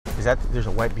There's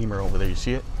a white Beamer over there, you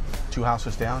see it? 2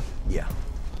 houses down? Yeah.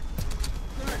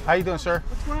 How you doing, sir?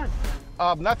 What's going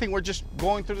on? Nothing, we're just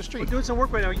going through the street. We're doing some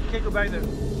work right now, you can't go back there.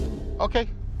 Okay,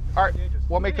 all right,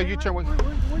 we'll make a U-turn. Where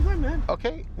you going, man?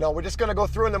 Okay. No, we're just gonna go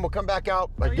through and then we'll come back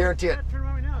out. I guarantee it. Turn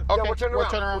around right now. Okay, Yeah, we'll turn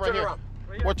around right here.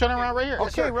 We're turning around right here.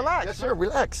 Yes, Okay, sir. relax. Yes, sir,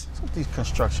 relax. What's with these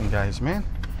construction guys, man?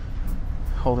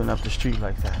 Holding up the street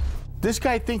like that. This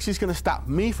guy thinks he's gonna stop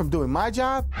me from doing my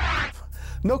job?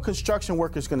 No construction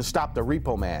worker is gonna stop the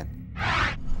repo man.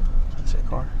 That's it,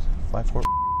 car. 5-4.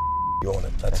 You own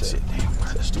it. That's it. Damn,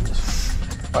 let's do this.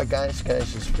 All right, guys,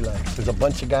 just relax. There's a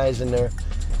bunch of guys in there,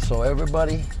 so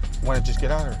everybody. Want to just get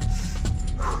out of here?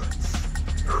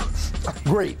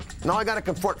 Great. Now I got to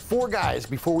confront 4 guys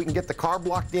before we can get the car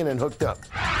blocked in and hooked up.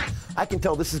 I can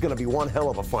tell this is going to be one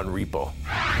hell of a fun repo.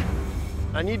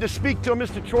 I need to speak to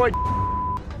Mr. Troy.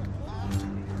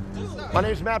 My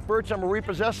name's Matt Birch. I'm a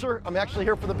repossessor. I'm actually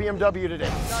here for the BMW today.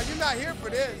 No, you're not here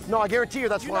for this. No, I guarantee you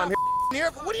that's why I'm here.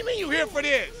 Here for, what do you mean you here for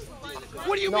this?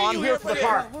 What do you mean I'm you here for the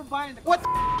car. We're buying the car. What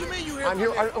the you mean you here I'm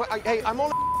for here. this? Hey, I'm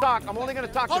only talk. I'm only going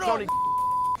to talk to Hold Tony. on.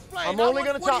 I'm only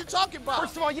going to What talk. are you talking about?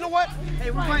 First of all, you know what?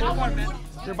 Hey, we're buying the car, man.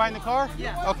 You're buying the car?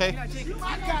 Yeah. Okay. My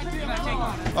goddamn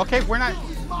car. Okay, we're not.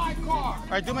 This is my car. All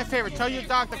right, do me a favor. Tell your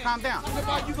dog to calm down.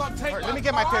 You gonna take All right, my let me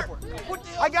get my car? paperwork. What the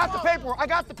hell I got you the want? paperwork. I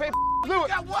got the paper. Do You it.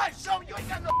 got what? Show me. You ain't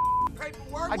got no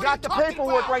paperwork. I What got are the you talking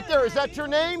paperwork about? right there. Is that your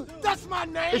name? That's my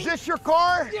name. Is this your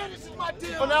car? Yeah, this is my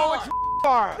damn Well, now car. it's your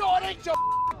car. No, it ain't your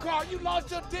car. You lost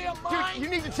your damn mind. Dude, you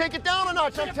need to take it down a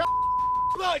notch. I'm telling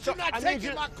Blood, you're not I need taking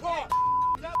you- my car.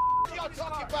 What y'all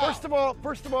talking about?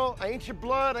 First of all, I ain't your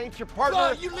blood. I ain't your partner.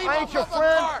 Blood, you leave I my ain't your motherfucking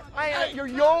friend. car. I ain't Hey. your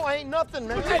yo. I ain't nothing,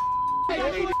 man. Hey,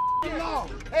 I need this law.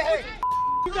 Hey,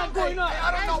 You got going on?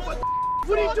 I don't know what.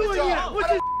 What are you doing here? What's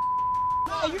this?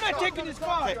 No, Hey, you're not taking this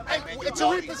car. Hey, It's a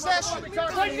repossession.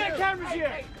 Why you got cameras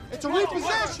here? It's a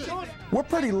repossession. We're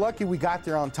pretty lucky we got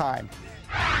there on time.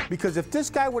 Because if this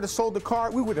guy would have sold the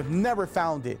car, we would have never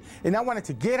found it. And I wanted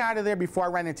to get out of there before I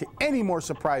ran into any more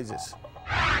surprises.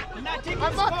 You're not taking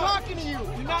I'm this not car. talking to you. You're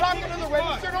I'm not talking taking to the this car.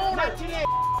 registered owner. Not today.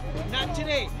 Not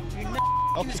today. You're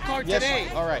not taking this car Yes, today.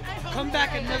 all right. Come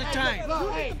back another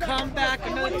time. Come back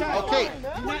another time. Okay.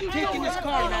 You're not taking this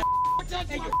car, man.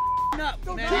 Hey, you're up,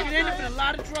 man. You're gonna end up in a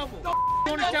lot of trouble. You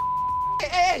don't understand-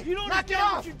 Hey, You don't knock it understand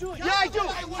off. what you're doing. Yeah, I do.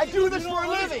 I do this for a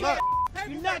living.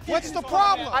 You're not taking What's this the car,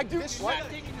 problem? man. I do. You're not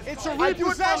taking this It's a car. I do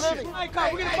it for a repossession. living. My car,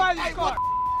 we're gonna buy this car.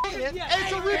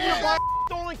 It's a repo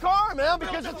stolen car, man,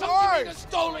 because it's A ours.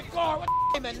 stolen car. What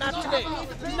Hey, man, not today.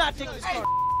 You're not taking this car.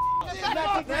 You're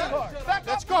not taking this car.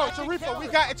 Let's go. It's a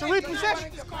repo. It's a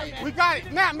repossession. We got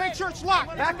it. Now, make sure it's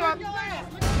locked. Back up.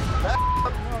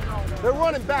 They're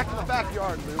running back in the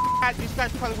backyard, dude. These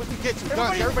guys probably went to get some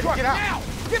guns. Everybody get out. Now,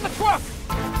 get in the truck.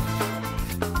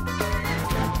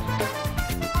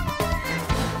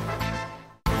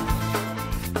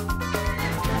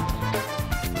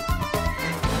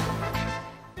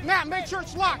 Now, make sure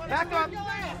it's locked. Back up.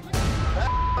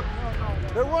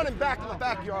 They're running back in the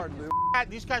backyard, dude.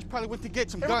 These guys probably went to get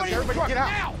some guns. Everybody in the Everybody truck. get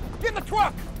out. Now, get in the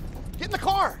truck. Get in the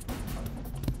car.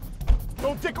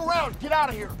 Don't dick around. Get out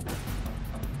of here.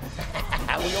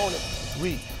 We own it.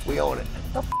 We own it.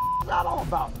 The is that all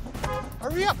about?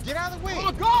 Hurry up. Get out of the way.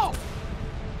 Oh, go!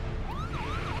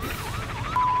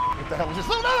 What the hell was this?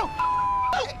 No!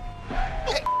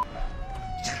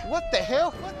 What the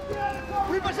hell?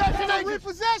 Repossession agents.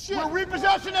 Repossession. We're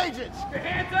repossession agents.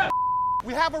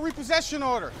 We have a repossession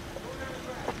order.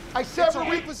 I said It's a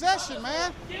we're repossession,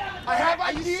 man. I have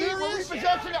Are you ID. We're serious?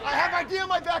 repossession. I have ID in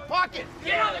my back pocket.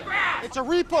 Get on the grass! It's a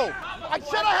repo. I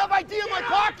said I have ID in my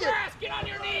pocket. Get on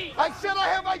your knees! I said I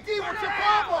have ID. What's your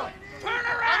problem? Turn I'm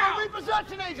a around!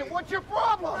 repossession agent. What's your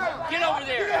problem? Get over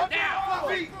there! Now!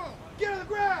 Get on the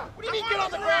ground. What do you mean get on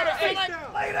the ground? I said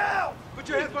lay down. Put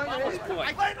your hands behind your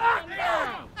head. Lay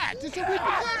down. It's a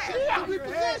repossession. It's a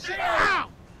repossession.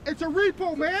 It's a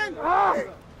repo, man.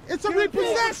 It's a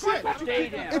repossession. Stay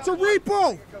down. It's a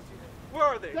repo. Where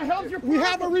are they? The hell's your We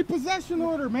have a repossession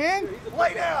order, man.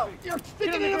 Lay down. You're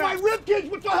sticking into my rib cage.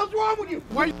 What the hell's wrong with you?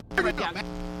 Why are you doing that, man?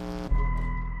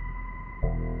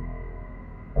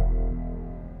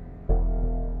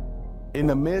 In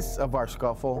the midst of our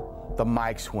scuffle, the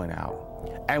mics went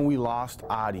out and we lost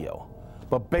audio.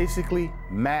 But basically,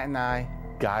 Matt and I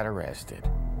got arrested.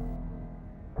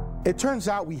 It turns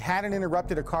out we hadn't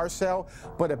interrupted a car sale,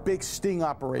 but a big sting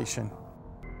operation.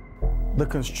 The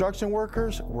construction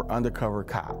workers were undercover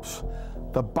cops.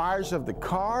 The buyers of the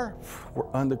car were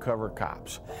undercover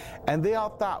cops. And they all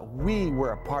thought we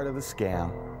were a part of the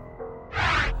scam.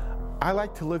 I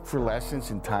like to look for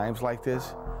lessons in times like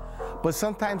this, but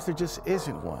sometimes there just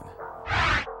isn't one.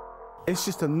 It's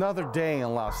just another day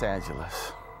in Los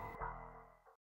Angeles.